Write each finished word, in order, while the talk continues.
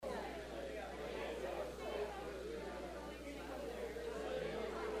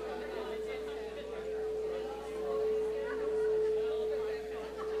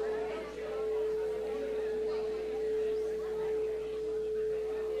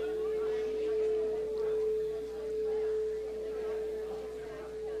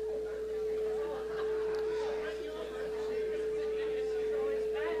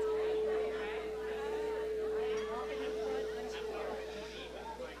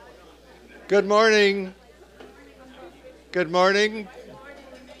Good morning. Good morning.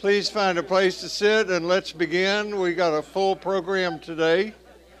 Please find a place to sit and let's begin. We got a full program today.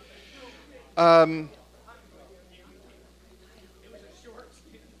 Let's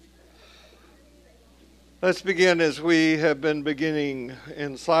begin as we have been beginning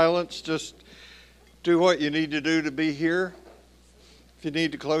in silence. Just do what you need to do to be here. If you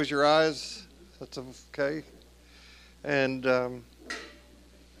need to close your eyes, that's okay. And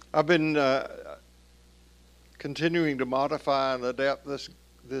I've been continuing to modify and adapt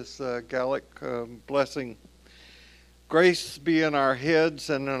this Gallic blessing. Grace be in our heads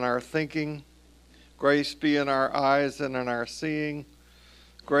and in our thinking. Grace be in our eyes and in our seeing.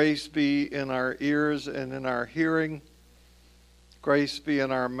 Grace be in our ears and in our hearing. Grace be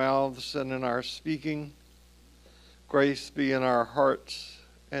in our mouths and in our speaking. Grace be in our hearts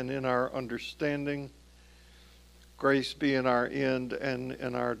and in our understanding. Grace be in our end and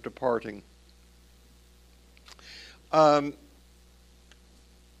in our departing. I'm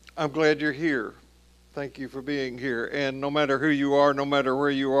glad you're here. Thank you for being here. And no matter who you are, no matter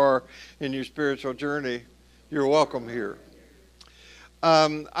where you are in your spiritual journey, you're welcome here.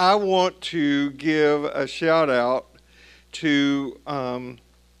 I want to give a shout out to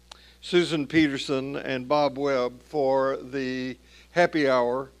Susan Peterson and Bob Webb for the happy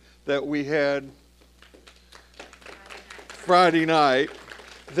hour that we had Friday night.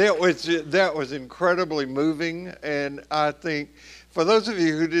 That was incredibly moving, and I think for those of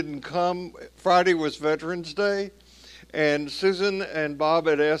you who didn't come, Friday was Veterans Day, and Susan and Bob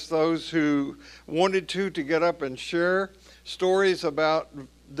had asked those who wanted to get up and share stories about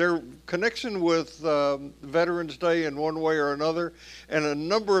their connection with Veterans Day in one way or another, and a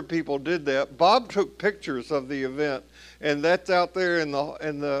number of people did that. Bob took pictures of the event, and that's out there in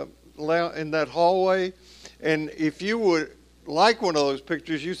that hallway. And if you would like one of those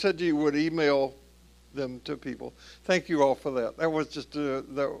pictures, you said you would email them to people. Thank you all for that. That was just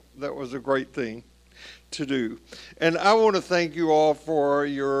that was a great thing to do. And I want to thank you all for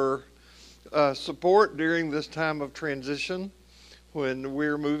your support during this time of transition when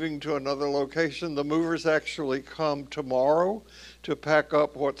we're moving to another location. The movers actually come tomorrow to pack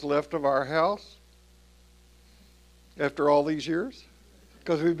up what's left of our house after all these years,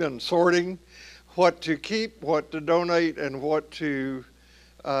 because we've been sorting what to keep, what to donate, and what to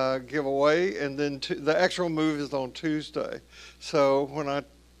give away. And then the actual move is on Tuesday. So when I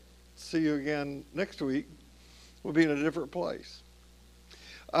see you again next week, we'll be in a different place.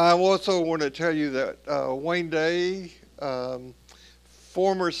 I also want to tell you that Wayne Day,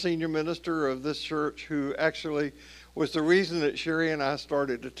 former senior minister of this church, who actually was the reason that Sherry and I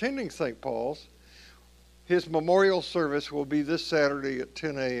started attending St. Paul's, his memorial service will be this Saturday at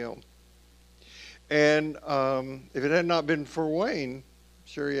 10 a.m. And if it had not been for Wayne,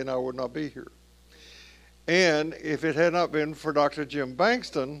 Sherry and I would not be here. And if it had not been for Dr. Jim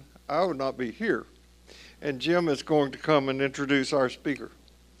Bankston, I would not be here. And Jim is going to come and introduce our speaker.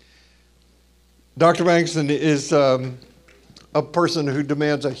 Dr. Bankston is a person who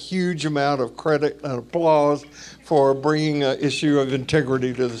demands a huge amount of credit and applause for bringing an issue of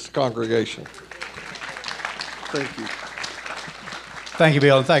integrity to this congregation. Thank you. Thank you,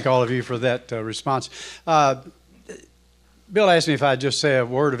 Bill, and thank all of you for that response. Bill asked me if I'd just say a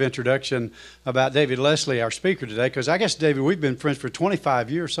word of introduction about David Leslie, our speaker today, because I guess, David, we've been friends for 25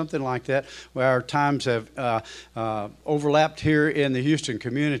 years, something like that, where our times have overlapped here in the Houston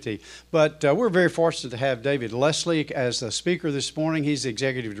community. But we're very fortunate to have David Leslie as the speaker this morning. He's the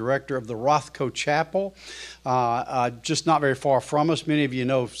executive director of the Rothko Chapel, just not very far from us. Many of you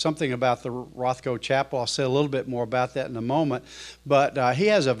know something about the Rothko Chapel. I'll say a little bit more about that in a moment. But he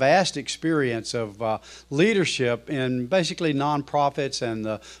has a vast experience of leadership in basically nonprofits and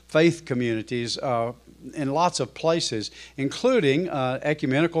the faith communities in lots of places, including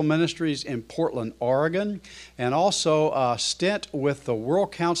ecumenical ministries in Portland, Oregon, and also a stint with the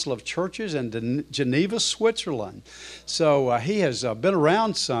World Council of Churches in Geneva, Switzerland. So he has been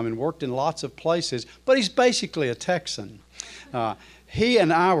around some and worked in lots of places, but he's basically a Texan. He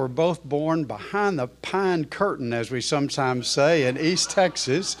and I were both born behind the pine curtain, as we sometimes say, in East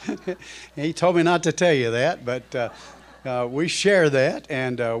Texas. He told me not to tell you that, but we share that,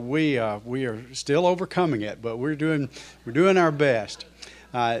 and we are still overcoming it, but we're doing our best.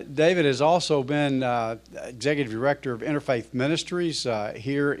 David has also been executive director of Interfaith Ministries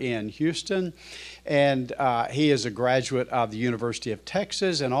here in Houston, and he is a graduate of the University of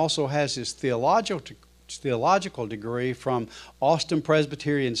Texas, and also has his theological theological degree from Austin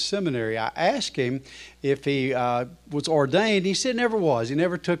Presbyterian Seminary. I asked him if he was ordained. He said never was. He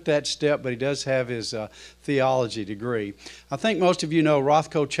never took that step, but he does have his theology degree. I think most of you know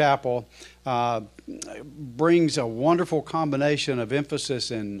Rothko Chapel brings a wonderful combination of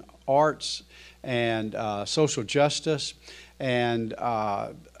emphasis in arts and social justice and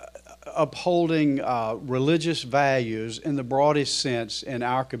upholding religious values in the broadest sense in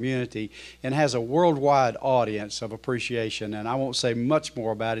our community, and has a worldwide audience of appreciation. And I won't say much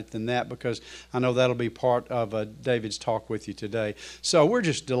more about it than that because I know that'll be part of David's talk with you today. So we're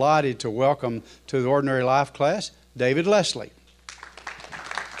just delighted to welcome to the Ordinary Life class David Leslie.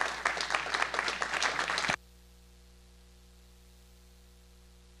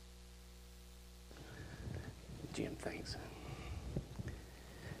 Jim, thanks.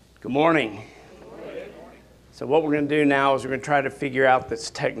 Good morning. So what we're going to do now is we're going to try to figure out this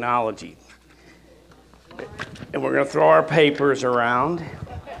technology. And we're going to throw our papers around.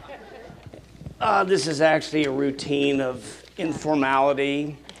 This is actually a routine of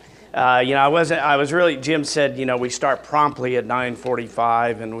informality. I was really, Jim said, we start promptly at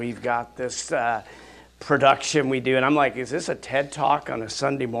 9:45 and we've got this production we do. And I'm like, is this a TED Talk on a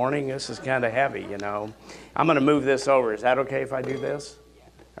Sunday morning? This is kind of heavy, I'm going to move this over. Is that okay if I do this?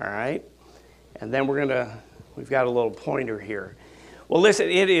 All right. And then we've got a little pointer here. Well, listen,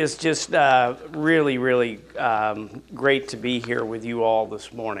 it is just really, really great to be here with you all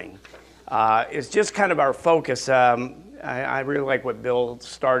this morning. It's just kind of our focus. I really like what Bill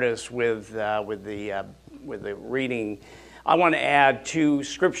started us with the reading. I want to add 2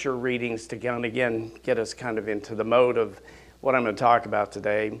 scripture readings to get us kind of into the mode of what I'm going to talk about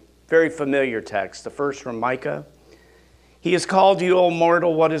today. Very familiar text. The first from Micah. He has called you, O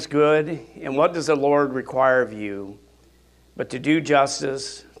mortal, what is good, and what does the Lord require of you, but to do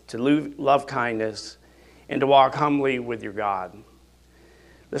justice, to love kindness, and to walk humbly with your God.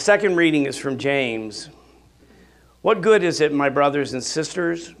 The second reading is from James. What good is it, my brothers and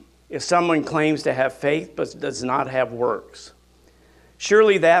sisters, if someone claims to have faith but does not have works?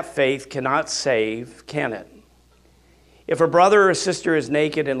 Surely that faith cannot save, can it? If a brother or sister is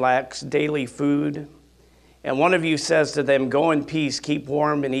naked and lacks daily food, and one of you says to them, go in peace, keep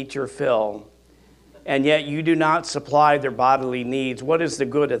warm and eat your fill, and yet you do not supply their bodily needs, what is the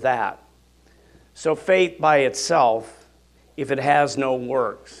good of that? So faith by itself, if it has no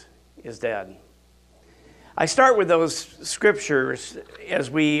works, is dead. I start with those scriptures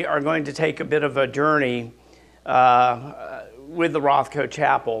as we are going to take a bit of a journey with the Rothko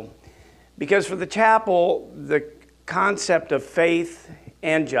Chapel, because for the chapel, the concept of faith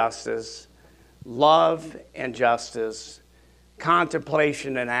and justice, love and justice,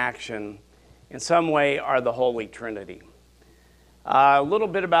 contemplation and action, in some way are the Holy Trinity. A little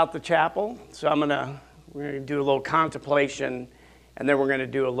bit about the chapel. So we're going to do a little contemplation, and then we're going to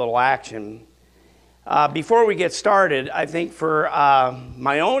do a little action. Before we get started, I think for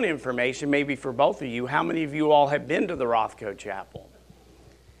my own information, maybe for both of you, how many of you all have been to the Rothko Chapel?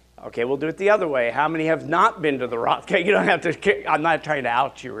 Okay, we'll do it the other way. How many have not been to the Rothko? You don't have to, I'm not trying to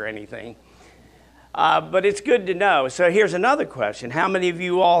out you or anything. But it's good to know. So here's another question. How many of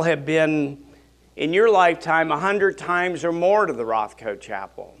you all have been, in your lifetime, 100 times or more to the Rothko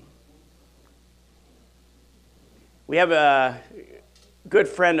Chapel? We have a good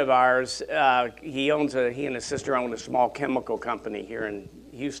friend of ours. He and his sister own a small chemical company here in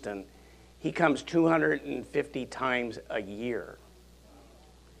Houston. He comes 250 times a year.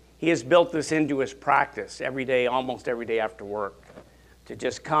 He has built this into his practice every day, almost every day after work, to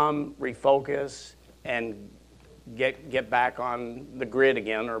just come, refocus, and get back on the grid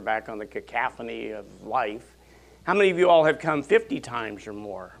again, or back on the cacophony of life. How many of you all have come 50 times or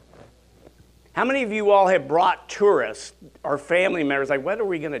more? How many of you all have brought tourists or family members? Like, what are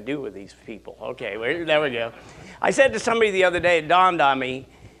we going to do with these people? Okay, there we go. I said to somebody the other day, it dawned on me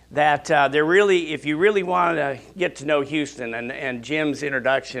that if you really want to get to know Houston, and Jim's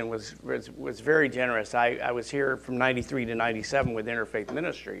introduction was very generous. I was here from 93 to 97 with Interfaith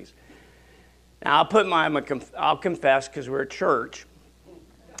Ministries. Now, I'll confess, because we're a church.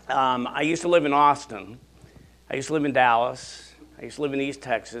 I used to live in Austin. I used to live in Dallas. I used to live in East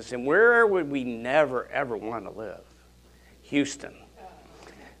Texas. And where would we never, ever want to live? Houston.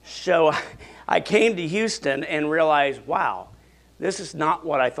 So I came to Houston and realized, wow, this is not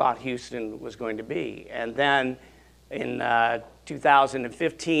what I thought Houston was going to be. And then in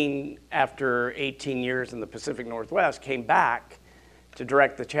 2015, after 18 years in the Pacific Northwest, came back to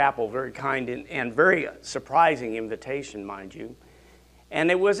direct the chapel. Very kind and very surprising invitation, mind you. And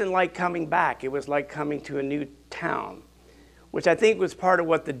it wasn't like coming back. It was like coming to a new town. which I think was part of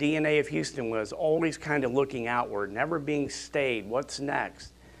what the DNA of Houston was, always kind of looking outward, never being stayed. What's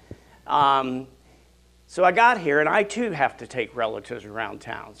next? So I got here, and I too have to take relatives around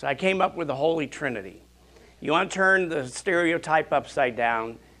town. So I came up with the Holy Trinity. You want to turn the stereotype upside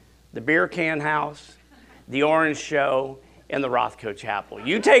down, the Beer Can House, the Orange Show, and the Rothko Chapel.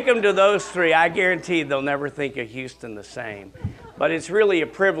 You take them to those three, I guarantee they'll never think of Houston the same. But it's really a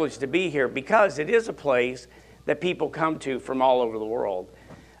privilege to be here because it is a place that people come to from all over the world.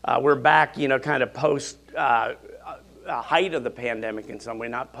 We're back, kind of post height of the pandemic in some way,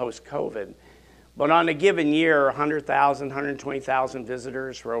 not post-COVID. But on a given year, 100,000, 120,000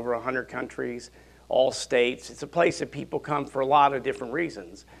 visitors for over 100 countries, all states. It's a place that people come for a lot of different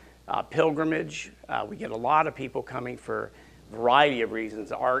reasons. Pilgrimage, we get a lot of people coming for a variety of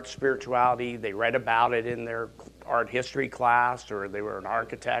reasons. Art, spirituality, they read about it in their art history class, or they were an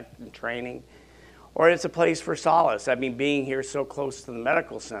architect in training. Or it's a place for solace. I mean, being here so close to the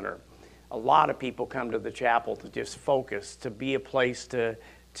medical center, a lot of people come to the chapel to just focus, to be a place to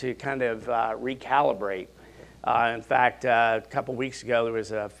kind of recalibrate. In fact, a couple weeks ago, there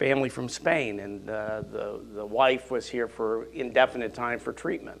was a family from Spain, and the wife was here for indefinite time for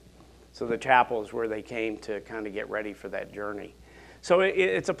treatment. So the chapel is where they came to kind of get ready for that journey. So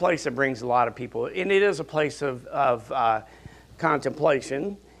it's a place that brings a lot of people, and it is a place of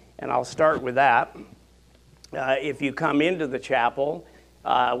contemplation, and I'll start with that. If you come into the chapel,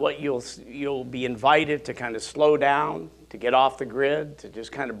 what you'll be invited to kind of slow down, to get off the grid, to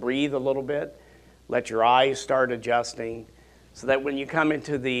just kind of breathe a little bit, let your eyes start adjusting, so that when you come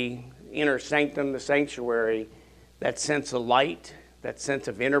into the inner sanctum, the sanctuary, that sense of light, that sense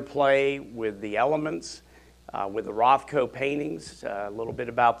of interplay with the elements, with the Rothko paintings, a little bit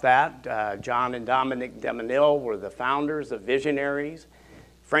about that. John and Dominique de Menil were the founders, the visionaries,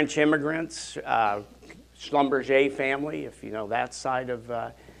 French immigrants, Schlumberger family, if you know that side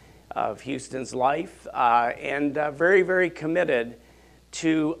of Houston's life, and very, very committed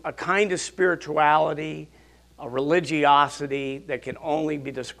to a kind of spirituality, a religiosity that can only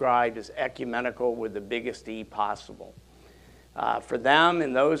be described as ecumenical with the biggest E possible. For them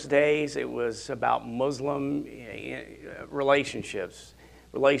in those days, it was about Muslim relationships,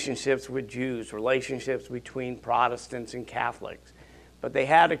 relationships with Jews, relationships between Protestants and Catholics. But they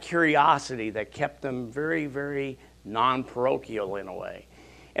had a curiosity that kept them very, very non-parochial in a way.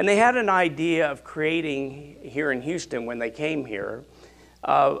 And they had an idea of creating here in Houston when they came here,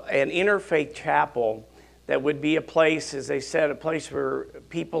 an interfaith chapel that would be a place, as they said, a place for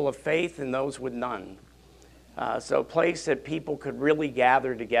people of faith and those with none. So a place that people could really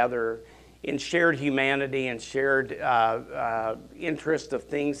gather together in shared humanity and shared interest of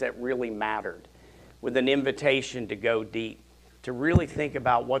things that really mattered, with an invitation to go deep, to really think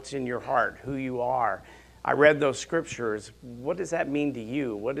about what's in your heart, who you are. I read those scriptures. What does that mean to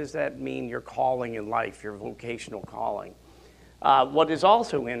you? What does that mean, your calling in life, your vocational calling? What is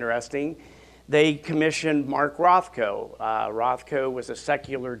also interesting, they commissioned Mark Rothko. Rothko was a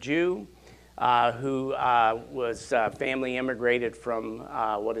secular Jew who was family immigrated from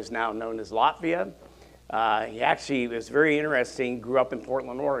what is now known as Latvia. He actually was very interesting, grew up in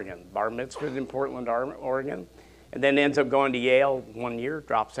Portland, Oregon, bar mitzvahed in Portland, Oregon, and then ends up going to Yale 1 year,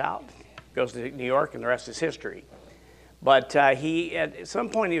 drops out, goes to New York, and the rest is history. But he, at some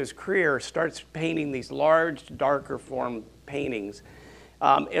point in his career, starts painting these large, darker form paintings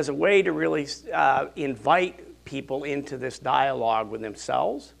as a way to really invite people into this dialogue with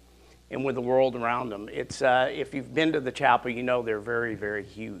themselves and with the world around them. It's, if you've been to the chapel, you know they're very, very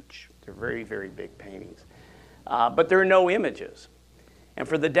huge. They're very, very big paintings. But there are no images. And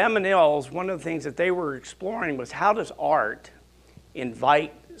for the de Menils, one of the things that they were exploring was how does art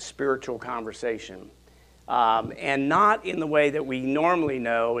invite spiritual conversation? And not in the way that we normally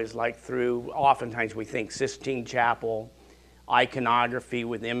know is like through, oftentimes we think Sistine Chapel, iconography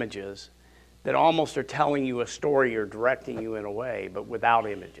with images that almost are telling you a story or directing you in a way, but without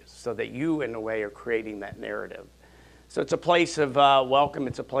images, so that you in a way are creating that narrative. So it's a place of welcome,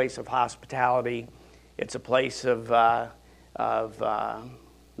 it's a place of hospitality, it's a place of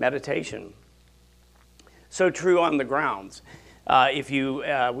meditation. So true on the grounds.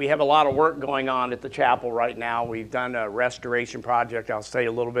 We have a lot of work going on at the chapel right now. We've done a restoration project. I'll say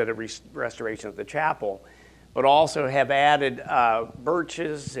a little bit of restoration of the chapel, but also have added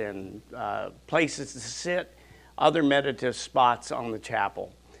birches and places to sit, other meditative spots on the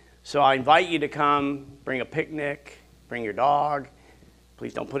chapel. So I invite you to come, bring a picnic, bring your dog.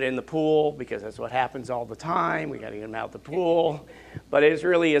 Please don't put it in the pool because that's what happens all the time. We got to get them out of the pool. But it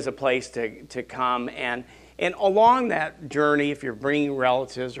really is a place to come. And along that journey, if you're bringing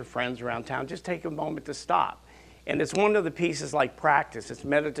relatives or friends around town, just take a moment to stop And it's one of the pieces like practice. It's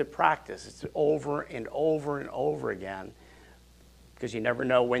meditative practice. It's over and over and over again, because you never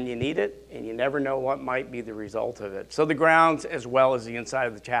know when you need it, and you never know what might be the result of it. So the grounds, as well as the inside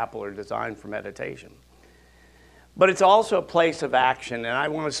of the chapel, are designed for meditation. But it's also a place of action, and I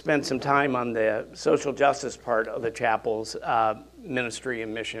want to spend some time on the social justice part of the chapel's ministry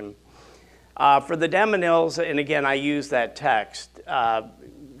and mission. For the Demonils, and again, I use that text,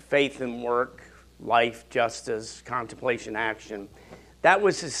 faith and work, life, justice, contemplation, action. That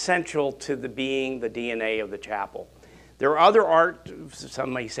was essential to the DNA of the chapel. There are other art,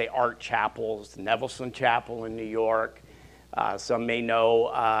 some may say art chapels, Nevelson Chapel in New York. Some may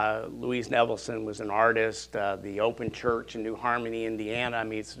know Louise Nevelson was an artist, the Open Church in New Harmony, Indiana. I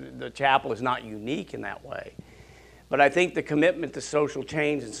mean, the chapel is not unique in that way. But I think the commitment to social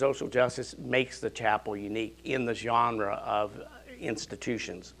change and social justice makes the chapel unique in the genre of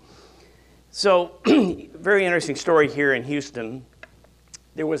institutions. So, very interesting story here in Houston.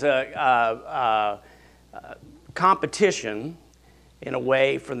 There was a competition, in a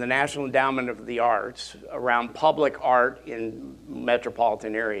way, from the National Endowment of the Arts around public art in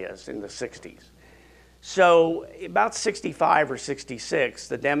metropolitan areas in the 60s. So about 65 or 66,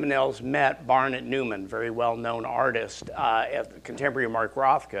 the Demonils met Barnett Newman, very well-known artist at contemporary Mark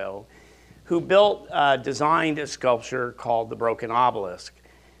Rothko, who designed a sculpture called the Broken Obelisk.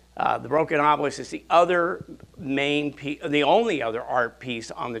 The Broken Obelisk is the only other art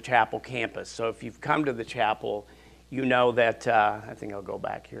piece on the chapel campus. So if you've come to the chapel, you know that, I think I'll go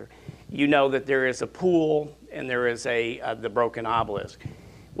back here, you know that there is a pool and there is the Broken Obelisk.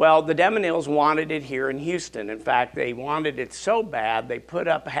 Well, the Demonils wanted it here in Houston. In fact, they wanted it so bad, they put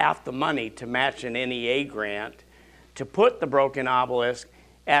up half the money to match an NEA grant to put the Broken Obelisk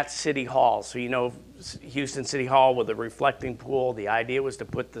at City Hall. So you know Houston City Hall with a reflecting pool, the idea was to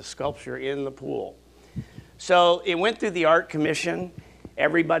put the sculpture in the pool. So it went through the Art Commission,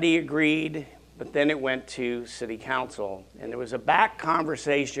 everybody agreed, but then it went to City Council. And there was a back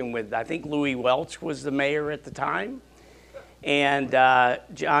conversation with, I think Louis Welch was the mayor at the time, and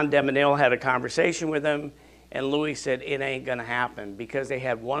John Demonil had a conversation with him, and Louis said it ain't gonna happen, because they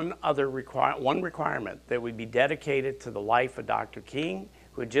had one requirement, that would be dedicated to the life of Dr. King,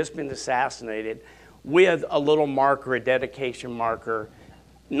 who had just been assassinated, with a little marker, a dedication marker,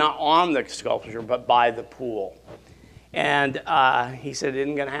 not on the sculpture, but by the pool. And he said, it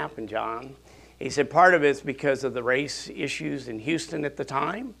isn't gonna happen, John. He said part of it's because of the race issues in Houston at the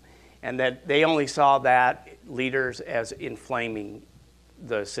time, and that they only saw that leaders as inflaming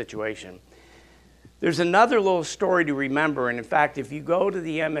the situation. There's another little story to remember, and in fact, if you go to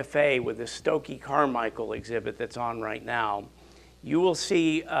the MFA with the Stokely Carmichael exhibit that's on right now, you will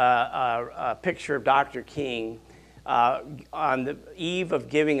see a picture of Dr. King on the eve of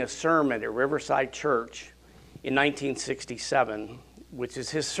giving a sermon at Riverside Church in 1967, which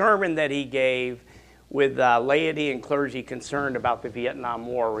is his sermon that he gave with laity and clergy concerned about the Vietnam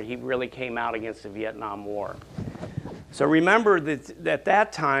War, where he really came out against the Vietnam War. So remember that at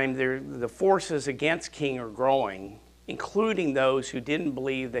that time, the forces against King are growing, including those who didn't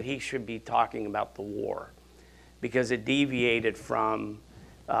believe that he should be talking about the war, because it deviated from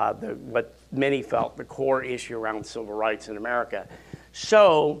what many felt the core issue around civil rights in America.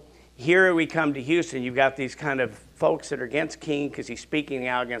 So here we come to Houston, you've got these kind of folks that are against King because he's speaking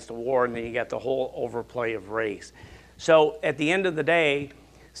out against the war, and then you got the whole overplay of race. So at the end of the day,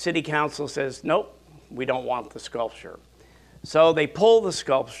 City Council says, nope, we don't want the sculpture. So they pull the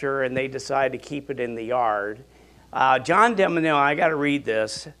sculpture and they decide to keep it in the yard. John Demonil, I got to read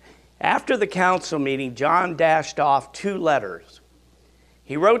this. After the council meeting, John dashed off 2 letters.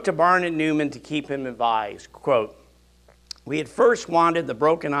 He wrote to Barnett Newman to keep him advised, quote, we had first wanted the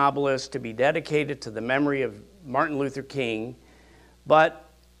Broken Obelisk to be dedicated to the memory of Martin Luther King,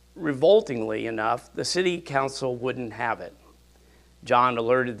 but revoltingly enough, the city council wouldn't have it. John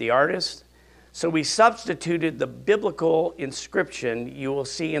alerted the artist, so we substituted the biblical inscription you will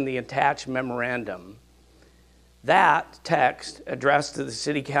see in the attached memorandum. That text addressed to the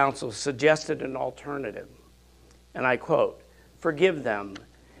city council suggested an alternative, and I quote, forgive them,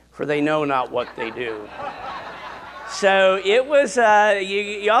 for they know not what they do. So it was,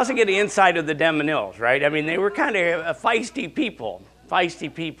 you also get the insight of the Demonils, right? I mean, they were kind of feisty people.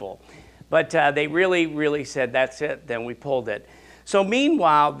 But they really said, that's it, then we pulled it. So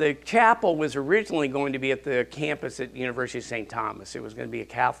meanwhile, the chapel was originally going to be at the campus at the University of St. Thomas. It was going to be a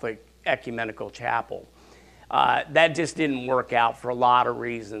Catholic ecumenical chapel. That just didn't work out for a lot of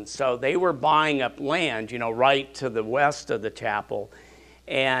reasons. So they were buying up land, right to the west of the chapel,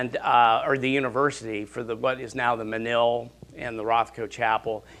 and or the university for what is now the Menil and the Rothko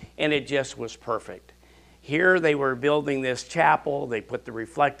Chapel, and it just was perfect. Here they were building this chapel. They put the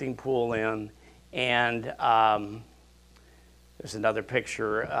reflecting pool in, and there's another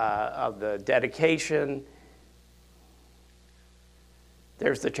picture of the dedication.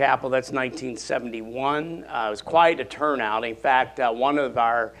 There's the chapel. That's 1971. It was quite a turnout. In fact, one of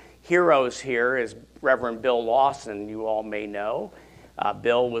our heroes here is Reverend Bill Lawson, you all may know.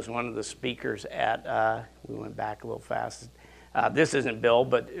 Bill was one of the speakers at, we went back a little fast. This isn't Bill,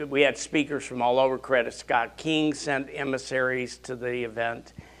 but we had speakers from all over. Coretta Scott King sent emissaries to the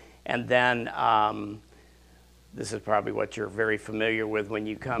event. And then this is probably what you're very familiar with when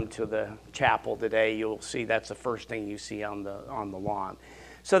you come to the chapel today. You'll see that's the first thing you see on the lawn.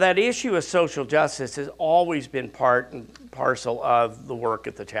 So that issue of social justice has always been part and parcel of the work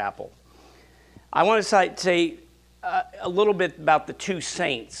at the chapel. I want to say a little bit about the two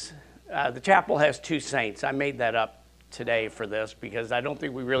saints. The chapel has two saints. I made that up today for this because I don't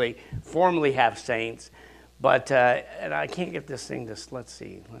think we really formally have saints. But, and I can't get this thing to, let's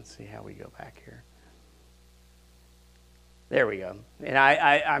see how we go back here. There we go. And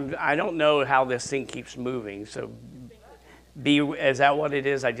I don't know how this thing keeps moving, so is that what it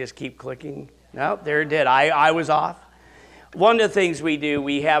is? I just keep clicking? No, there it did. I was off. One of the things we do,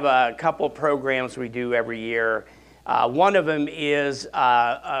 we have a couple programs we do every year. One of them is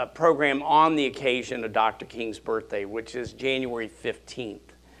a program on the occasion of Dr. King's birthday, which is January 15th.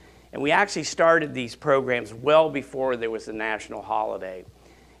 And we actually started these programs well before there was a national holiday.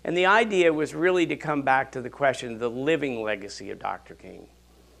 And the idea was really to come back to the question of the living legacy of Dr. King.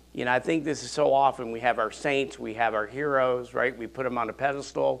 You know, I think this is so often we have our saints, we have our heroes, right? We put them on a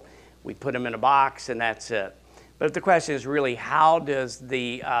pedestal, we put them in a box, and that's it. But the question is really, how does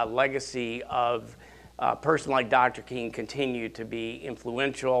the legacy of a person like Dr. King continue to be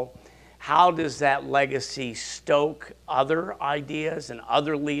influential? How does that legacy stoke other ideas and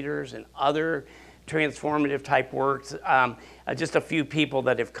other leaders and other transformative type works? Just a few people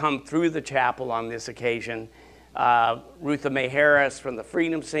that have come through the chapel on this occasion. Rutha Mae Harris from the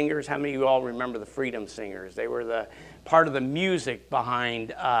Freedom Singers. How many of you all remember the Freedom Singers? They were the part of the music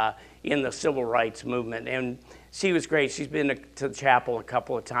behind in the civil rights movement. And she was great. She's been to the chapel a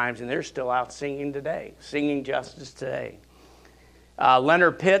couple of times, and they're still out singing today, singing justice today.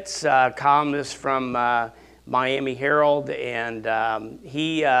 Leonard Pitts, columnist from Miami Herald, and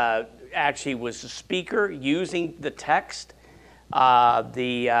he actually was a speaker using the text,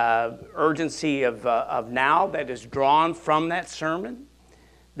 the urgency of now that is drawn from that sermon,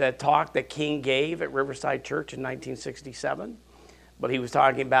 that talk that King gave at Riverside Church in 1967. But he was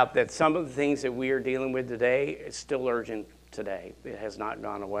talking about that some of the things that we are dealing with today is still urgent today. It has not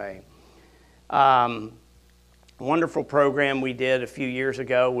gone away. Wonderful program we did a few years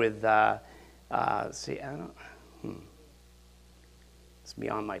ago with, it's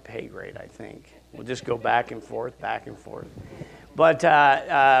beyond my pay grade, I think. We'll just go back and forth.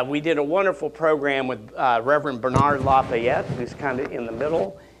 But we did a wonderful program with Reverend Bernard Lafayette, who's kind of in the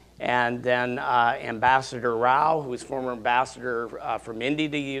middle, and then Ambassador Rao, who was former ambassador from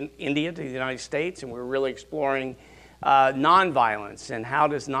India to the United States, and we were really exploring nonviolence and how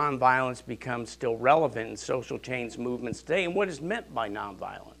does nonviolence become still relevant in social change movements today, and what is meant by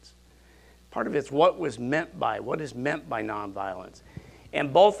nonviolence. Part of it's what is meant by nonviolence.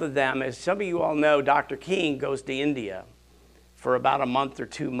 And both of them, as some of you all know, Dr. King goes to India for about a month or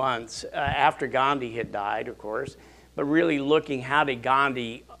 2 months after Gandhi had died, of course, but really looking how did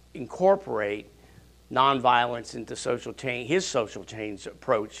Gandhi incorporate nonviolence into social change, his social change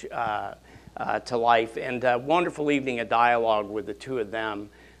approach to life. And a wonderful evening, a dialogue with the two of them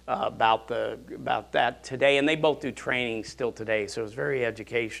about that today. And they both do training still today, so it's very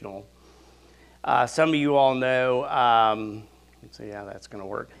educational. Some of you all know, let's see how that's going to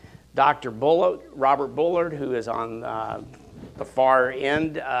work. Dr. Bullard, Robert Bullard, who is on the far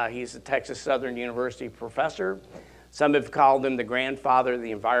end. He's a Texas Southern University professor. Some have called him the grandfather of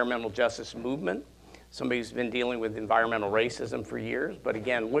the environmental justice movement. Somebody who's been dealing with environmental racism for years. But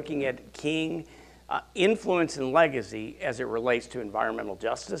again, looking at King influence and legacy as it relates to environmental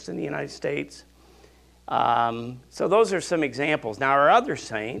justice in the United States. So those are some examples. Now, our other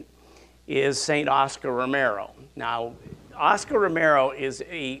saint is Saint Oscar Romero. Now, Oscar Romero is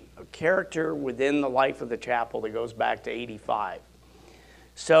a character within the life of the chapel that goes back to 85.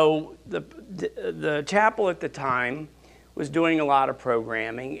 So the chapel at the time was doing a lot of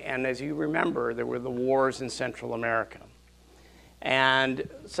programming, and as you remember, there were the wars in Central America. And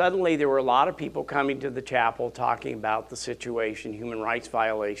suddenly there were a lot of people coming to the chapel talking about the situation, human rights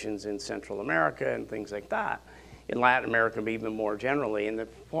violations in Central America and things like that, in Latin America, but even more generally. And the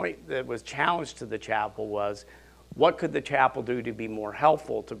point that was challenged to the chapel was, what could the chapel do to be more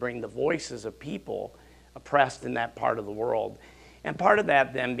helpful, to bring the voices of people oppressed in that part of the world. And part of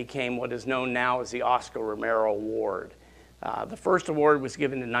that then became what is known now as the Oscar Romero Award. The first award was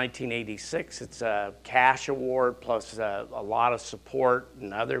given in 1986. It's a cash award plus a lot of support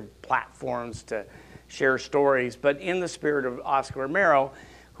and other platforms to share stories. But in the spirit of Oscar Romero,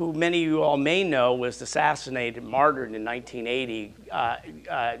 who many of you all may know was assassinated, martyred in 1980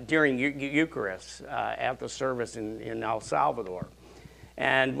 during Eucharist at the service in El Salvador.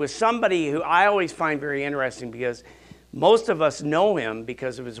 And was somebody who I always find very interesting because most of us know him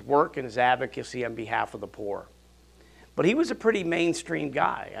because of his work and his advocacy on behalf of the poor. But he was a pretty mainstream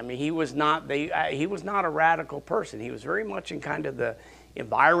guy. I mean, he was not a radical person. He was very much in kind of the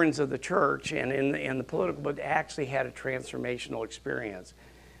environs of the church and in the political, but actually had a transformational experience,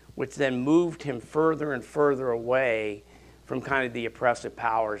 which then moved him further and further away from kind of the oppressive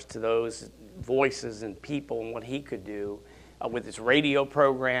powers to those voices and people and what he could do with his radio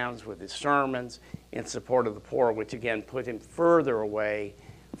programs, with his sermons in support of the poor, which again put him further away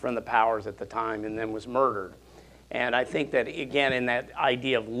from the powers at the time, and then was murdered. And I think that, again, in that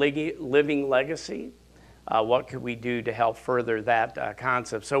idea of living legacy, what could we do to help further that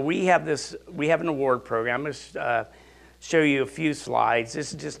concept? So we have an award program. I'm going to show you a few slides.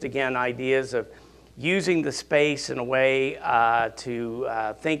 This is just, again, ideas of using the space in a way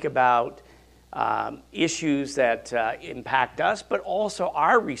to think about issues that impact us, but also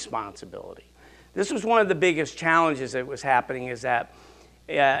our responsibility. This was one of the biggest challenges that was happening, is that,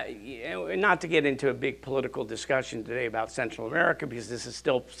 not to get into a big political discussion today about Central America, because this is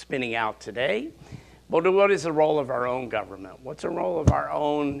still spinning out today, but what is the role of our own government? What's the role of our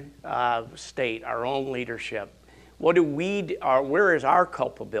own state, our own leadership? Where is our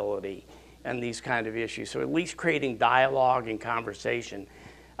culpability in these kind of issues? So at least creating dialogue and conversation.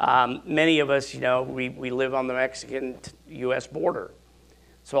 Many of us, we live on the Mexican-U.S. border.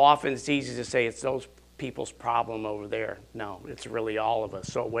 So often it's easy to say it's those people's problem over there. No, it's really all of us.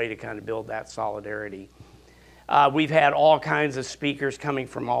 So a way to kind of build that solidarity. We've had all kinds of speakers coming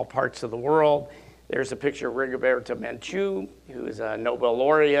from all parts of the world. There's a picture of Rigoberta Menchú, who is a Nobel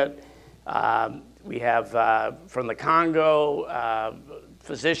laureate. We have from the Congo, a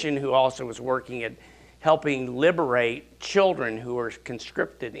physician who also was working at helping liberate children who were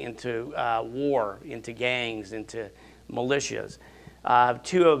conscripted into war, into gangs, into militias.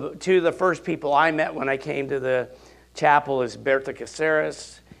 Two of the first people I met when I came to the chapel is Berta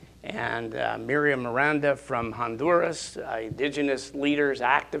Cáceres and Miriam Miranda from Honduras, indigenous leaders,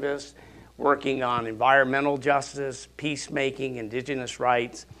 activists, working on environmental justice, peacemaking, indigenous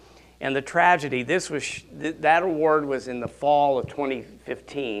rights. And the tragedy, that award was in the fall of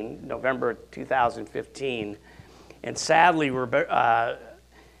 2015, November 2015. And sadly, Berta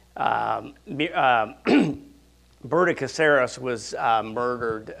Cáceres was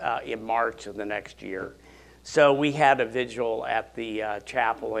murdered in March of the next year. So we had a vigil at the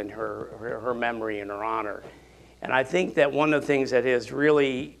chapel in her memory and her honor. And I think that one of the things that is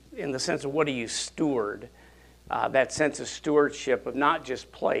really, in the sense of what do you steward, that sense of stewardship of not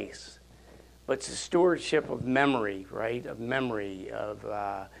just place, but it's a stewardship of memory, right? Of memory,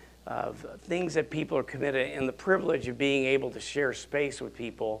 of things that people are committed, and the privilege of being able to share space with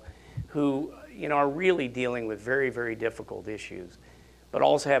people who, are really dealing with very, very difficult issues, but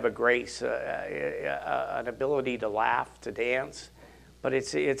also have a grace, an ability to laugh, to dance. But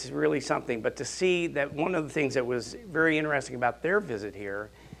it's really something. But to see that one of the things that was very interesting about their visit here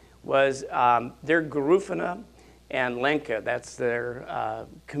was their Garifuna and Lenca, that's their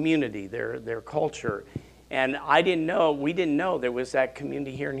community, their culture. And we didn't know there was that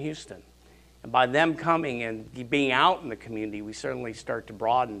community here in Houston. And by them coming and being out in the community, we certainly start to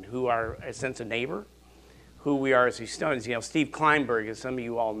broaden who are a sense of neighbor, who we are as Houstonians. Steve Kleinberg, as some of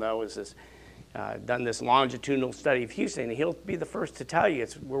you all know, is done this longitudinal study of Houston, and he'll be the first to tell you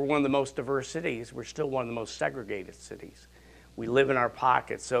we're one of the most diverse cities. We're still one of the most segregated cities. We live in our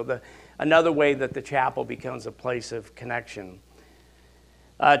pockets. So another way that the chapel becomes a place of connection.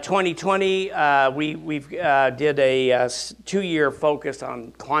 2020, we did a 2-year focus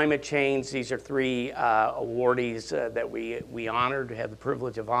on climate change. These are 3 awardees that we honored, had the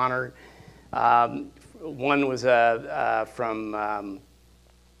privilege of honor. One was from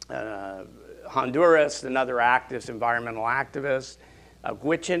Honduras, another environmental activist,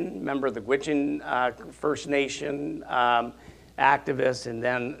 Gwich'in, member of the Gwich'in First Nation activist, and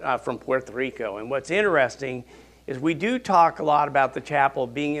then from Puerto Rico. And what's interesting is we do talk a lot about the chapel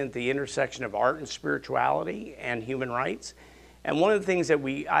being at the intersection of art and spirituality and human rights. And one of the things that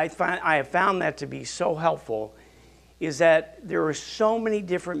I have found that to be so helpful is that there are so many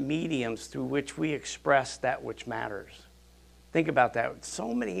different mediums through which we express that which matters. Think about that.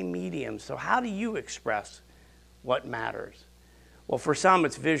 So many mediums. So how do you express what matters? Well, for some,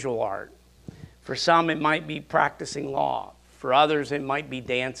 it's visual art. For some, it might be practicing law. For others, it might be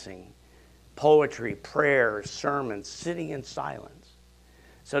dancing, poetry, prayers, sermons, sitting in silence.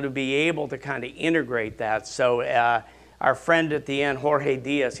 So to be able to kind of integrate that. So our friend at the end, Jorge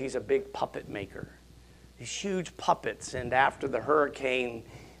Diaz, he's a big puppet maker. These huge puppets. And after the hurricane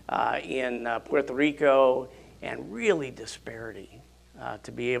in Puerto Rico, and really disparity,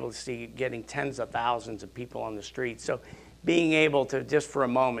 to be able to see getting tens of thousands of people on the streets. So being able to just for a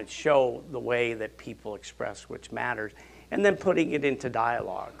moment show the way that people express which matters, and then putting it into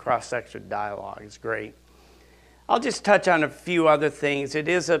dialogue, cross-sectional dialogue is great. I'll just touch on a few other things. It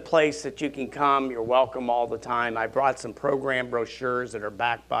is a place that you can come. You're welcome all the time. I brought some program brochures that are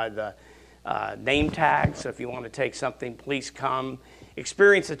backed by the name tag. So if you want to take something, please come.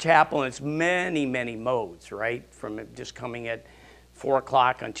 Experience the chapel in its many, many modes, right? From just coming at 4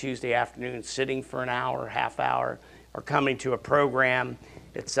 o'clock on Tuesday afternoon, sitting for an hour, half hour, or coming to a program.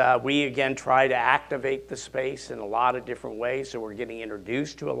 It's we, again, try to activate the space in a lot of different ways. So we're getting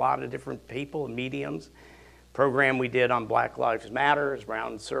introduced to a lot of different people and mediums. Program we did on Black Lives Matter,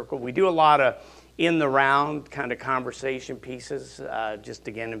 Round Circle. We do a lot of in the round kind of conversation pieces, just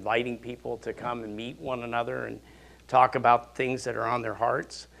again inviting people to come and meet one another and talk about things that are on their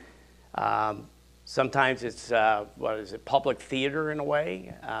hearts. Sometimes it's, public theater in a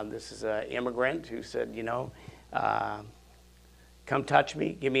way. This is an immigrant who said, come touch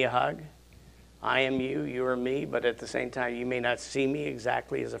me, give me a hug. I am you, you are me, but at the same time, you may not see me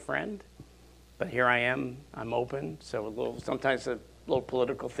exactly as a friend, but here I am, I'm open. So sometimes a little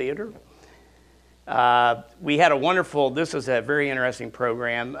political theater. We had a wonderful, this was a very interesting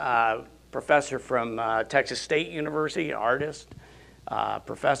program. Professor from Texas State University, an artist,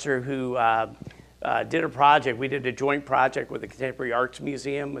 professor who did a project. We did a joint project with the Contemporary Arts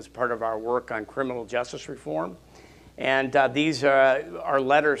Museum as part of our work on criminal justice reform. And these are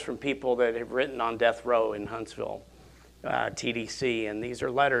letters from people that have written on death row in Huntsville, TDC. And these are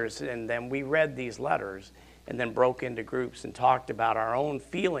letters, and then we read these letters and then broke into groups and talked about our own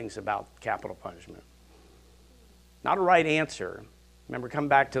feelings about capital punishment. Not a right answer. Remember, come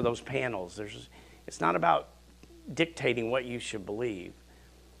back to those panels. It's not about dictating what you should believe,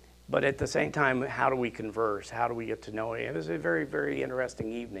 but at the same time, how do we converse? How do we get to know it? It was a very, very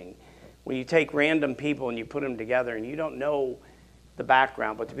interesting evening. When you take random people and you put them together and you don't know the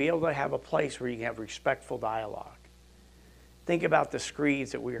background, but to be able to have a place where you can have respectful dialogue. Think about the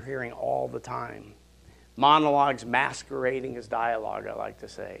screeds that we're hearing all the time. Monologues masquerading as dialogue, I like to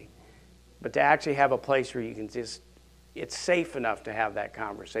say. But to actually have a place where you can just, it's safe enough to have that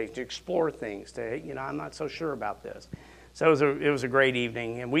conversation, to explore things, I'm not so sure about this. So it was a great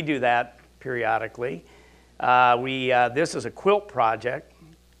evening, and we do that periodically. This is a quilt project.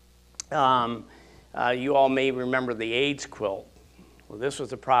 You all may remember the AIDS quilt. Well, this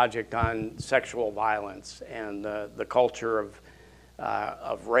was a project on sexual violence and the culture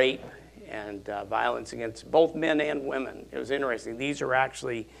of rape and violence against both men and women. It was interesting. These are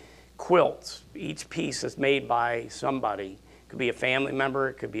actually quilts. Each piece is made by somebody. It could be a family member,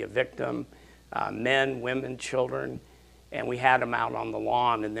 it could be a victim, men, women, children. And we had them out on the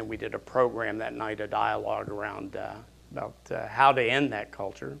lawn, and then we did a program that night, a dialogue around about how to end that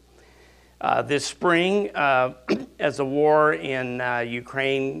culture. This spring, as the war in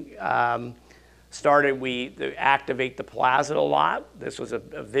Ukraine started, we activate the plaza a lot. This was a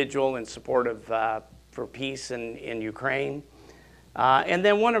vigil in support of for peace in Ukraine. And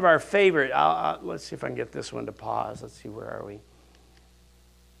then one of our favorite, let's see if I can get this one to pause. Let's see, where are we?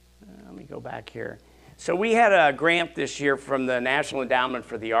 Let me go back here. So we had a grant this year from the National Endowment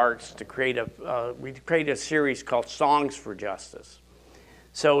for the Arts to create we created a series called Songs for Justice.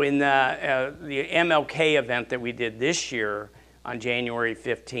 So in the MLK event that we did this year on January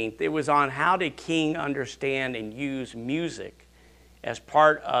 15th, it was on how did King understand and use music as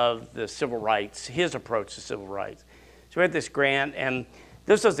part of the civil rights, his approach to civil rights. So we had this grant, and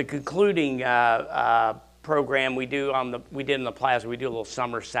this was the concluding program we did in the plaza. We do a little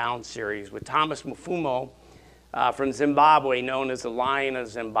summer sound series with Thomas Mfumo from Zimbabwe, known as the Lion of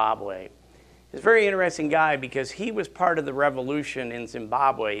Zimbabwe. He's a very interesting guy because he was part of the revolution in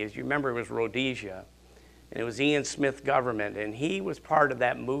Zimbabwe. As you remember, it was Rhodesia, and it was Ian Smith government, and he was part of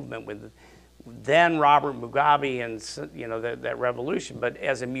that movement with then Robert Mugabe and that revolution, but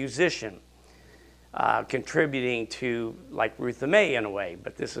as a musician. Contributing to, like Ruth May in a way,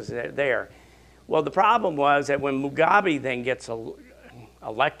 but this is there. Well, the problem was that when Mugabe then gets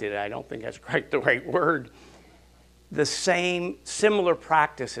elected, I don't think that's quite the right word, the similar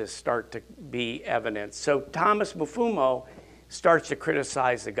practices start to be evident. So Thomas Mfumo starts to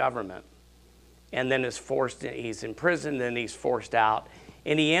criticize the government, and then he's in prison, then he's forced out,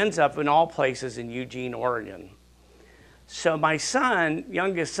 and he ends up in all places in Eugene, Oregon. So my son,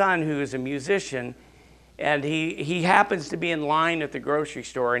 youngest son, who is a musician, and he happens to be in line at the grocery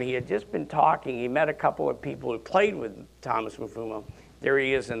store, and he had just been talking. He met a couple of people who played with Thomas Mfumo. There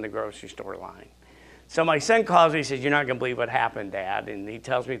he is in the grocery store line. So my son calls me, he says, "You're not going to believe what happened, Dad." And he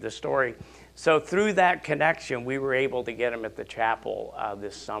tells me the story. So through that connection, we were able to get him at the chapel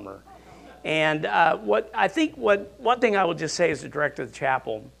this summer. And one thing I will just say as the director of the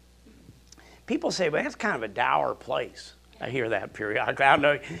chapel, people say, "Well, that's kind of a dour place." I hear that periodically. I don't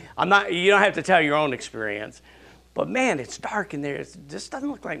know. You don't have to tell your own experience, but man, it's dark in there. It just doesn't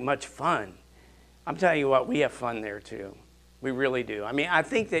look like much fun. I'm telling you what, we have fun there too. We really do. I mean, I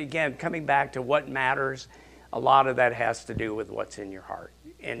think that, again, coming back to what matters, a lot of that has to do with what's in your heart,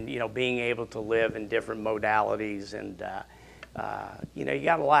 and being able to live in different modalities, and you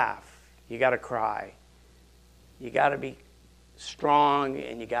got to laugh, you got to cry, you got to be strong,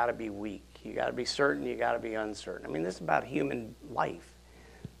 and you got to be weak. You got to be certain, you got to be uncertain. I mean, this is about human life.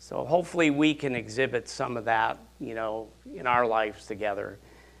 So hopefully we can exhibit some of that, in our lives together.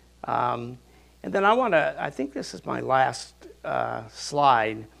 And then I think this is my last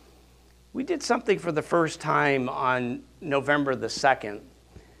slide. We did something for the first time on November the 2nd.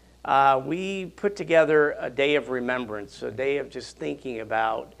 We put together a day of remembrance, a day of just thinking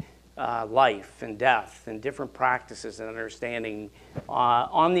about life and death and different practices and understanding.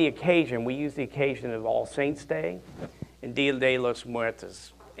 On the occasion, we used the occasion of All Saints' Day and Dia de los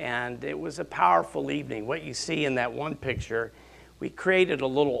Muertos. And it was a powerful evening. What you see in that one picture, we created a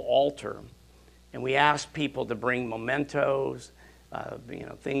little altar, and we asked people to bring mementos,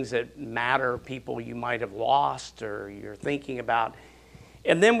 things that matter, people you might have lost or you're thinking about.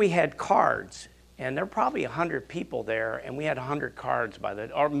 And then we had cards. And there were probably 100 people there, and we had 100 cards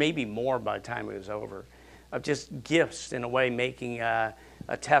or maybe more by the time it was over, of just gifts, in a way, making a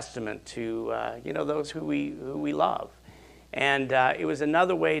testament to those who we love. And it was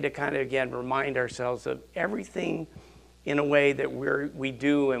another way to kind of, again, remind ourselves of everything in a way that we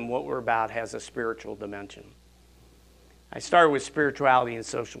do and what we're about has a spiritual dimension. I started with spirituality and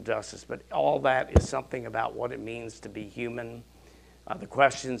social justice, but all that is something about what it means to be human. The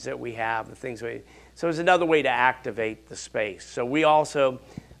questions that we have, the things so it's another way to activate the space. So we also,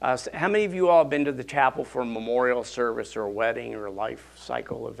 how many of you all have been to the chapel for a memorial service or a wedding or a life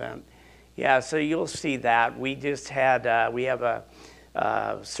cycle event? Yeah, so you'll see that. We just had, we have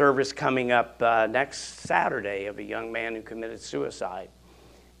a service coming up next Saturday of a young man who committed suicide.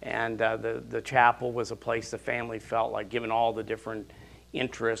 And the chapel was a place the family felt like, given all the different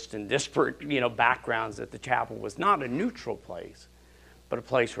interests and disparate, backgrounds, that the chapel was not a neutral place, but a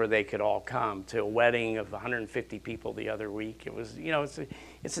place where they could all come. To a wedding of 150 people the other week. It was,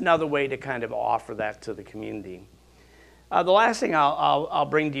 it's another way to kind of offer that to the community. The last thing I'll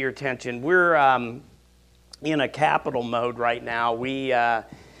bring to your attention, we're in a capital mode right now. We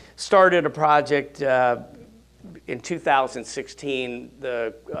started a project in 2016.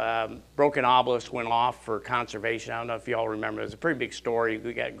 The Broken Obelisk went off for conservation. I don't know if you all remember. It was a pretty big story.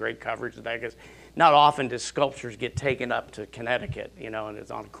 We got great coverage of that, because not often do sculptures get taken up to Connecticut, and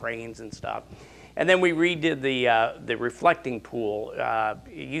it's on cranes and stuff. And then we redid the reflecting pool.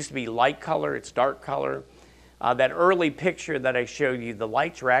 It used to be light color, it's dark color. That early picture that I showed you, the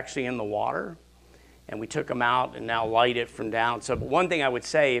lights were actually in the water, and we took them out and now light it from down. So, but one thing I would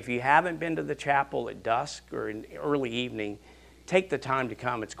say, if you haven't been to the chapel at dusk or in early evening, take the time to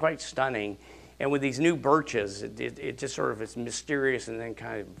come. It's quite stunning. And with these new birches, it just sort of is mysterious, and then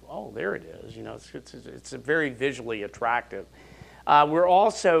kind of, oh, there it is. It's a very visually attractive. We're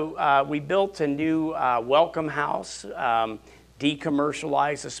also, we built a new welcome house,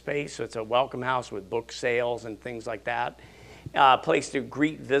 decommercialized the space, so it's a welcome house with book sales and things like that. Place to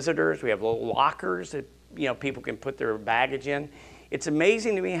greet visitors. We have little lockers that people can put their baggage in. It's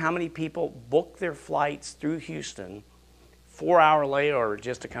amazing to me how many people book their flights through Houston, 4-hour layover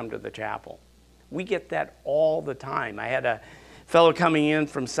just to come to the chapel. We get that all the time. I had a fellow coming in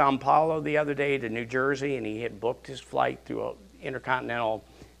from Sao Paulo the other day to New Jersey, and he had booked his flight through an intercontinental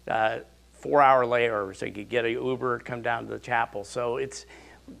 4-hour layover, so he could get an Uber, come down to the chapel. So it's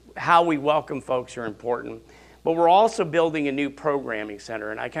how we welcome folks are important. But we're also building a new programming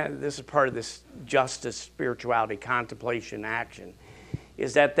center, and this is part of this justice, spirituality, contemplation, action,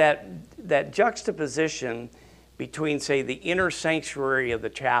 is that juxtaposition between, say, the inner sanctuary of the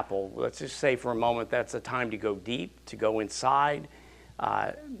chapel. Let's just say for a moment that's a time to go deep, to go inside,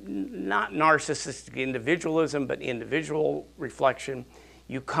 not narcissistic individualism, but individual reflection.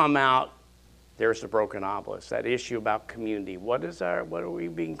 You come out there's the broken obelisk, that issue about community. What are we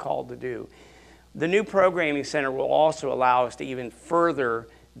being called to do? The new programming center will also allow us to even further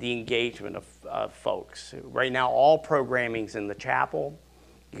the engagement of folks. Right now, all programming's in the chapel.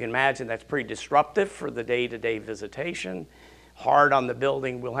 You can imagine that's pretty disruptive for the day-to-day visitation. Hard on the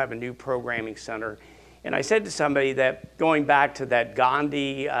building. We'll have a new programming center. And I said to somebody that going back to that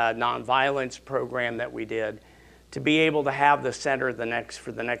Gandhi nonviolence program that we did, to be able to have the center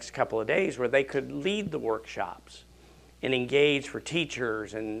for the next couple of days where they could lead the workshops and engage for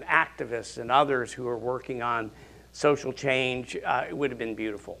teachers and activists and others who are working on social change, it would have been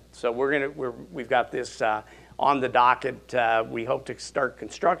beautiful. So we've got this on the docket. We hope to start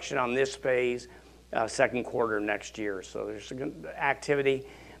construction on this phase second quarter next year. So there's activity.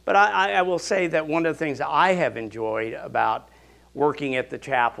 But I will say that one of the things that I have enjoyed about working at the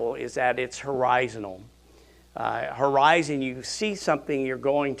chapel is that it's horizontal. Horizon, you see something you're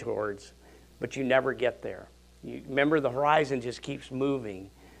going towards, but you never get there. Remember, the horizon just keeps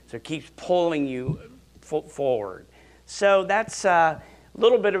moving, so it keeps pulling you forward. So that's a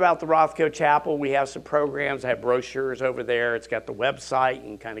little bit about the Rothko Chapel. We have some programs. I have brochures over there. It's got the website. You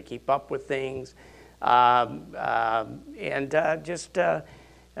can kind of keep up with things. Come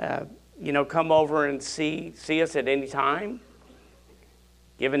over and see us at any time.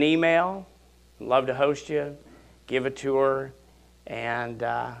 Give an email. Love to host you. Give a tour, and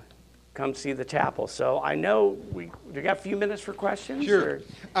come see the chapel. So I know we got a few minutes for questions. Sure. Or?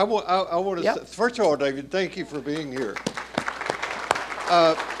 I want to Yep. say, first of all, David, thank you for being here.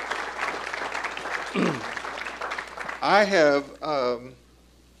 I have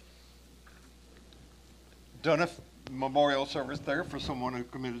done a memorial service there for someone who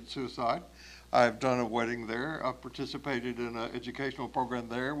committed suicide. I've done a wedding there. I've participated in an educational program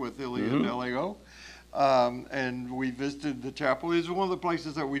there with Ilya Delio. And we visited the chapel. It's one of the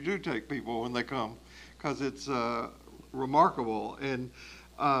places that we do take people when they come because it's remarkable. And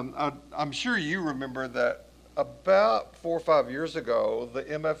I'm sure you remember that about 4 or 5 years ago, the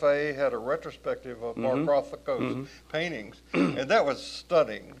MFA had a retrospective of Mark Rothko's paintings. And that was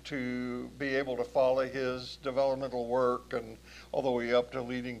stunning to be able to follow his developmental work and all the way up to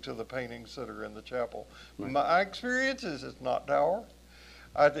leading to the paintings that are in the chapel. Right. My experience is it's not dour.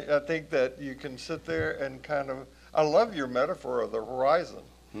 I think that you can sit there and I love your metaphor of the horizon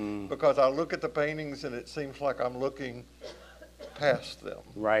because I look at the paintings and it seems like I'm looking past them.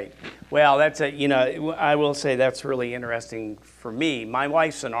 Right. Well, I will say that's really interesting for me. My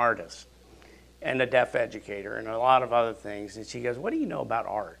wife's an artist and a deaf educator and a lot of other things. And she goes, "What do you know about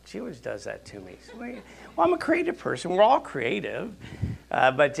art?" She always does that to me. So, well, I'm a creative person. We're all creative.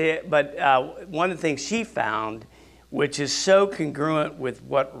 But one of the things she found, which is so congruent with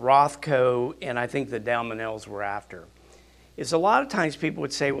what Rothko and I think the Delmenels were after, is a lot of times people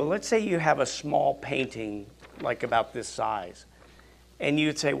would say, well, let's say you have a small painting like about this size. And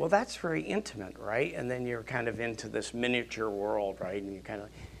you'd say, well, that's very intimate, right? And then you're kind of into this miniature world, right? And you kind of,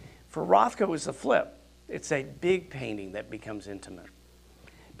 for Rothko, it was the flip. It's a big painting that becomes intimate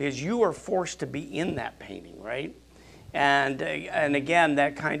because you are forced to be in that painting, right? And again,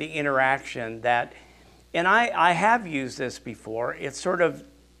 that kind of interaction and I have used this before. It's sort of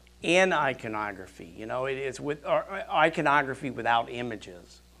an iconography, it is with iconography without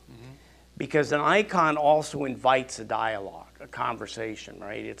images. Because an icon also invites a dialogue, a conversation,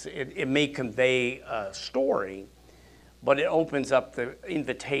 right? It may convey a story, but it opens up the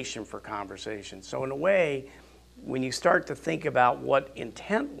invitation for conversation. So in a way, when you start to think about what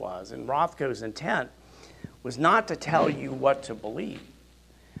intent was, and Rothko's intent was not to tell you what to believe,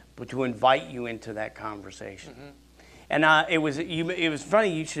 but to invite you into that conversation. And it was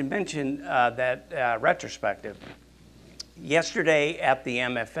funny you should mention that retrospective. Yesterday at the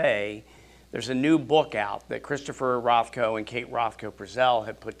MFA, there's a new book out that Christopher Rothko and Kate Rothko-Prezell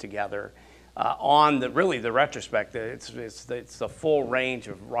have put together on the retrospective. It's the full range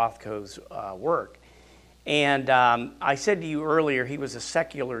of Rothko's work. And I said to you earlier, he was a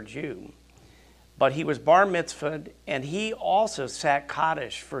secular Jew, but he was bar mitzvahed, and he also sat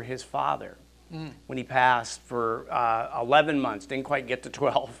Kaddish for his father when he passed for 11 months, didn't quite get to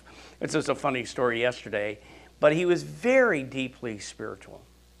 12. It's just a funny story yesterday, but he was very deeply spiritual.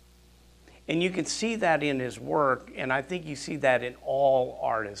 And you can see that in his work, and I think you see that in all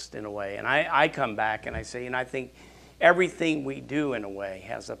artists in a way. And I come back and I say, and I think everything we do in a way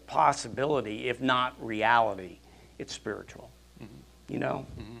has a possibility, if not reality, it's spiritual.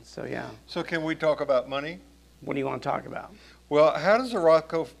 So yeah. So can we talk about money? What do you want to talk about? Well, how does the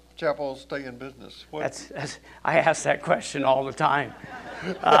Rothko Chapel stay in business? I ask that question all the time.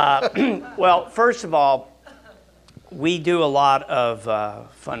 Well, first of all, we do a lot of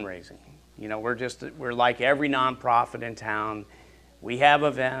fundraising. You know, we're like every nonprofit in town. We have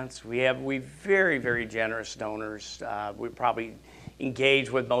events. We very, very generous donors. We probably engage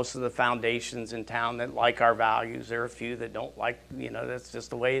with most of the foundations in town that like our values. There are a few that don't like, you know, that's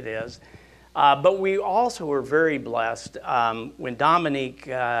just the way it is. But we also were very blessed when Dominique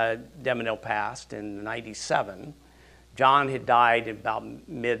Demenil passed in '97. John had died in about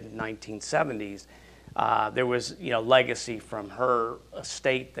mid-1970s. There was, you know, legacy from her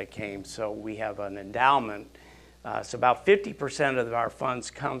estate that came, so we have an endowment. So about 50% of our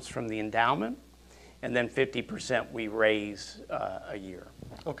funds comes from the endowment, and then 50% we raise a year.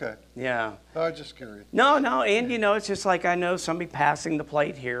 Okay. Yeah. I was just curious. No, and you know, it's just like I know somebody passing the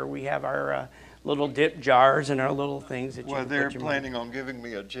plate here. We have our little dip jars and our little things that you Well, can they're put your planning on giving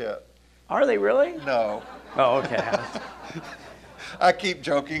me a jet. Are they really? No. Oh, okay. I keep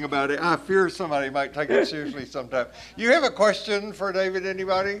joking about it. I fear somebody might take it seriously sometime. You have a question for David,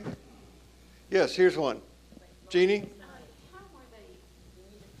 anybody? Yes, here's one. Jeannie?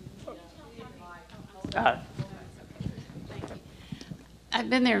 I've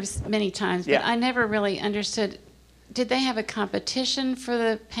been there many times, but Yeah. I never really understood. Did they have a competition for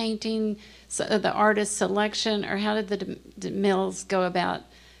the painting, the artist selection, or how did the Mills go about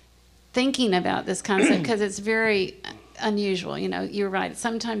thinking about this concept? Because it's very unusual. You know, you're right.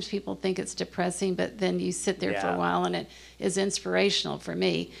 Sometimes people think it's depressing, but then you sit there for Yeah. a while, and it is inspirational for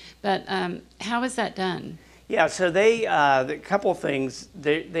me. But how is that done? Yeah, so a couple of things.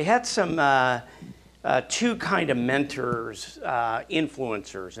 They had some two kind of mentors,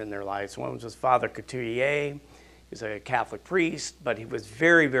 influencers in their lives. One was Father Couturier. He's a Catholic priest, but he was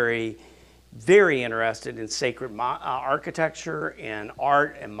very, very, very interested in sacred architecture and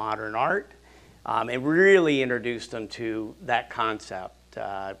art and modern art, and really introduced them to that concept.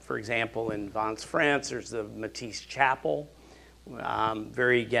 For example, in Vence, France, there's the Matisse Chapel.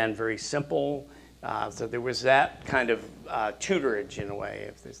 Very simple. So there was that kind of tutorage in a way,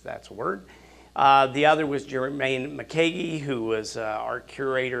 if that's a word. The other was Jermaine McKagy, who was our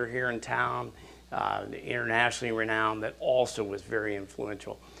curator here in town, internationally renowned, that also was very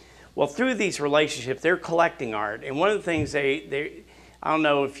influential. Well, through these relationships, they're collecting art, and one of the things I don't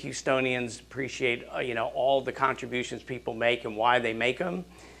know if Houstonians appreciate, you know, all the contributions people make and why they make them.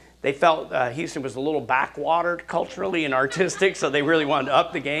 They felt Houston was a little backwatered culturally and artistic, so they really wanted to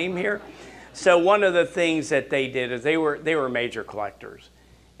up the game here. So one of the things that they did is they were major collectors,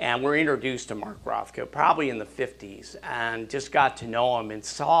 and were introduced to Mark Rothko probably in the 50s, and just got to know him and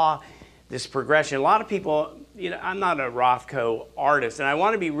saw this progression. A lot of people, you know, I'm not a Rothko artist, and I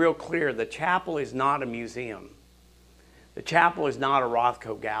want to be real clear, the chapel is not a museum. The chapel is not a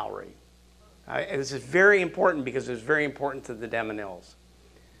Rothko gallery. This is very important because it's very important to the Demenils.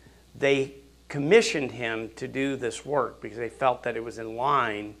 They commissioned him to do this work because they felt that it was in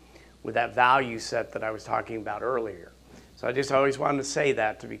line with that value set that I was talking about earlier. So I just always wanted to say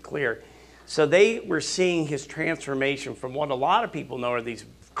that to be clear. So they were seeing his transformation from what a lot of people know are these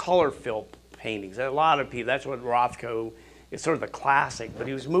color-filled paintings. A lot of people, that's what Rothko is, sort of the classic, but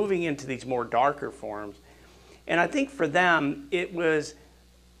he was moving into these more darker forms. And I think for them,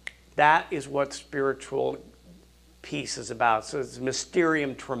 that is what spiritual piece is about. So it's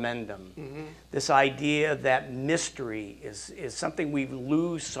mysterium tremendum. Mm-hmm. This idea that mystery is something we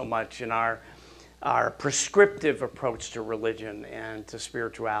lose so much in our prescriptive approach to religion and to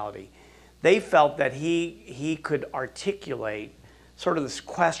spirituality. They felt that he could articulate sort of this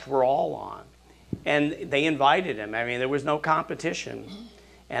quest we're all on. And they invited him. I mean, there was no competition.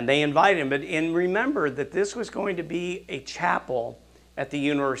 And they invited him. And remember that this was going to be a chapel at the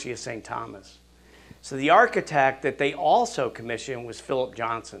University of St. Thomas. So the architect that they also commissioned was Philip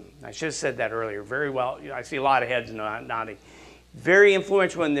Johnson. I should have said that earlier. Very well. I see a lot of heads nodding. Very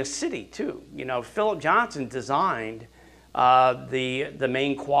influential in this city, too. You know, Philip Johnson designed the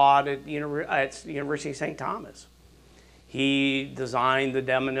main quad at the University of St. Thomas. He designed the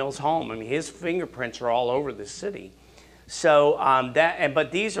Demenils' home. I mean, his fingerprints are all over the city. So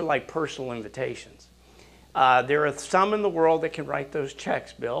but these are like personal invitations. There are some in the world that can write those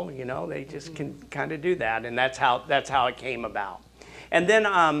checks, Bill. You know, they just can kind of do that, and that's how it came about. And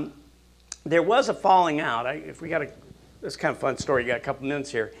then there was a falling out. This is kind of a fun story. You got a couple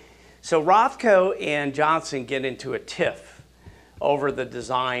minutes here. So Rothko and Johnson get into a tiff over the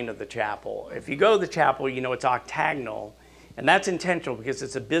design of the chapel. If you go to the chapel, you know it's octagonal, and that's intentional because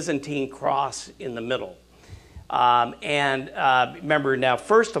it's a Byzantine cross in the middle. Remember now,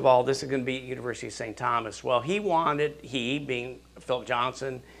 first of all, this is going to be at University of St. Thomas. Well, he being Philip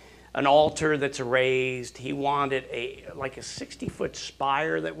Johnson, an altar that's raised. He wanted like a 60-foot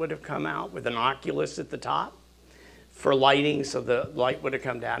spire that would have come out with an oculus at the top. for lighting, so the light would have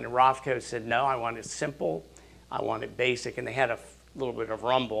come down. And Rothko said, no, I want it simple, I want it basic. And they had a little bit of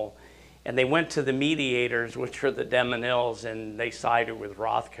rumble. And they went to the mediators, which were the Demonills, and they sided with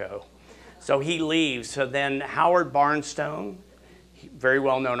Rothko. So he leaves. So then Howard Barnstone, very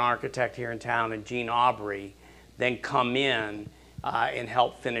well-known architect here in town, and Gene Aubry then come in and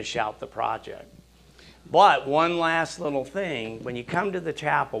help finish out the project. But one last little thing, when you come to the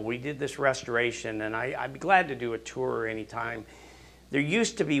chapel, we did this restoration, and I'd be glad to do a tour anytime. There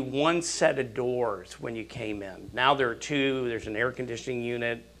used to be one set of doors when you came in. Now there are two. There's an air conditioning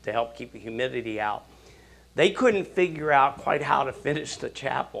unit to help keep the humidity out. They couldn't figure out quite how to finish the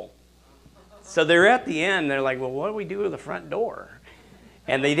chapel. So they're at the end, they're like, well, what do we do with the front door?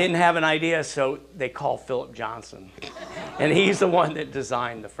 And they didn't have an idea, so they called Philip Johnson. And he's the one that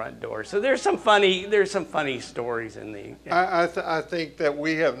designed the front door. So there's some funny stories in the... I think that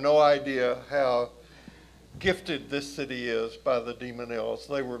we have no idea how gifted this city is by the Demonills.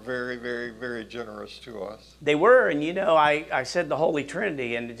 They were very, very, very generous to us. They were, and you know, I said the Holy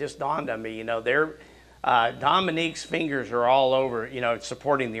Trinity, and it just dawned on me, you know, Dominique's fingers are all over, you know,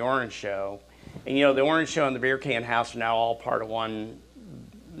 supporting the Orange Show. And, you know, the Orange Show and the Beer Can House are now all part of one,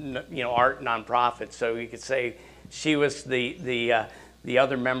 you know, art nonprofit. So you could say she was the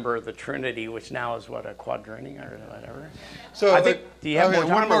other member of the Trinity, which now is what, a quadrennial or whatever. So I think, do you have more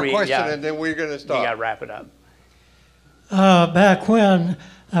time? one more question, yeah, and then we're going to stop. You got to wrap it up. Back when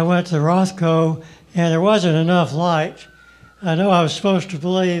I went to Rothko and there wasn't enough light, I know I was supposed to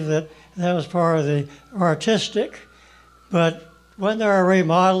believe that that was part of the artistic, but wasn't there a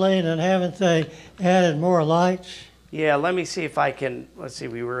remodeling, and haven't they added more lights? Yeah, let me see if I can, let's see,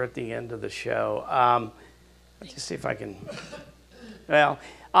 we were at the end of the show. Let's just see if I can, well,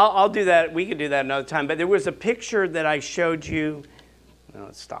 I'll do that, we can do that another time, but there was a picture that I showed you, no,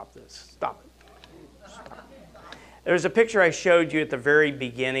 let's stop this, stop it. There was a picture I showed you at the very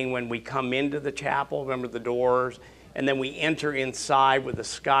beginning when we come into the chapel, remember the doors, and then we enter inside with a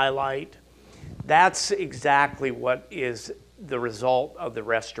skylight. That's exactly what is the result of the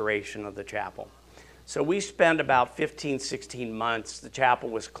restoration of the chapel. So we spent about 15, 16 months. The chapel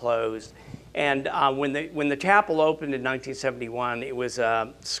was closed. And when the chapel opened in 1971, it was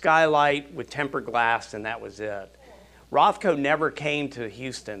a skylight with tempered glass, and that was it. Rothko never came to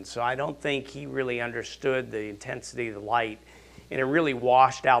Houston, so I don't think he really understood the intensity of the light. And it really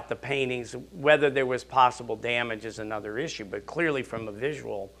washed out the paintings. Whether there was possible damage is another issue, but clearly from a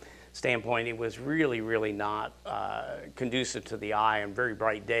visual standpoint, it was really, really not conducive to the eye on very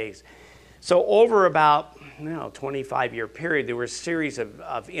bright days. So over about 25-year period, there were a series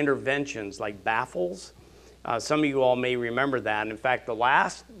of interventions like baffles. Some of you all may remember that. In fact,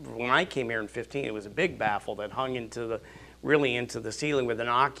 when I came here in 15, it was a big baffle that hung really into the ceiling with an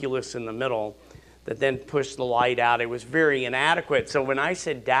oculus in the middle that then pushed the light out. It was very inadequate. So when I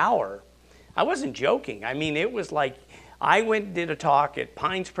said dour, I wasn't joking. I mean, it was like, I went and did a talk at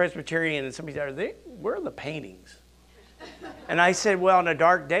Pines Presbyterian, and somebody said, where are the paintings? And I said, well, on a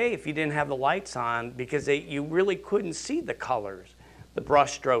dark day, if you didn't have the lights on, because you really couldn't see the colors, the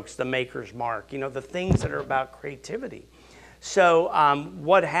brush strokes, the maker's mark, you know, the things that are about creativity. So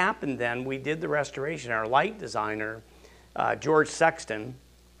what happened then, we did the restoration. Our light designer, George Sexton,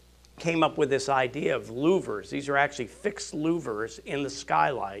 came up with this idea of louvers. These are actually fixed louvers in the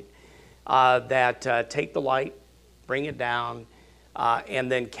skylight that take the light, bring it down,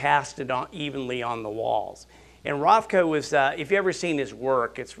 and then cast it evenly on the walls. And Rothko was, if you've ever seen his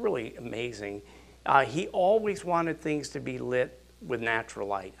work, it's really amazing. He always wanted things to be lit with natural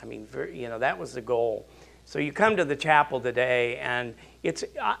light. I mean, that was the goal. So you come to the chapel today, and it's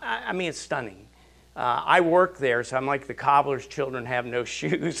stunning. I work there, so I'm like the cobbler's children have no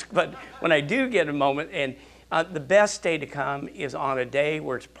shoes. But when I do get a moment, and the best day to come is on a day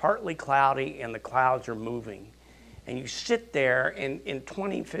where it's partly cloudy and the clouds are moving. And you sit there, and in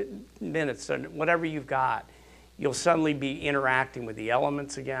 20 minutes, whatever you've got, you'll suddenly be interacting with the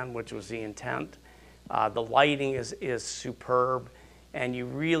elements again, which was the intent. The lighting is superb, and you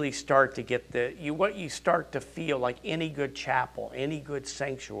really start to get what you start to feel like any good chapel, any good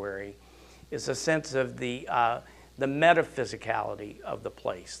sanctuary, is a sense of the metaphysicality of the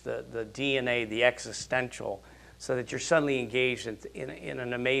place, the DNA, the existential, so that you're suddenly engaged in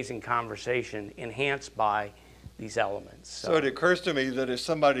an amazing conversation enhanced by these elements. So it occurs to me that if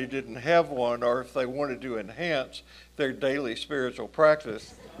somebody didn't have one, or if they wanted to enhance their daily spiritual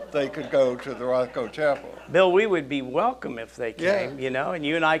practice, they could go to the Rothko Chapel. Bill, we would be welcome if they came, Yeah. and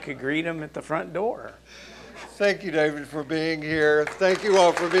you and I could greet them at the front door. Thank you, David, for being here. Thank you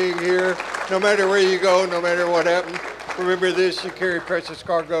all for being here. No matter where you go, no matter what happens, Remember this, you carry precious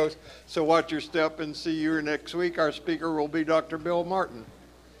cargoes, so watch your step and see you next week. Our speaker will be Dr. Bill Martin.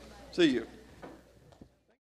 See you.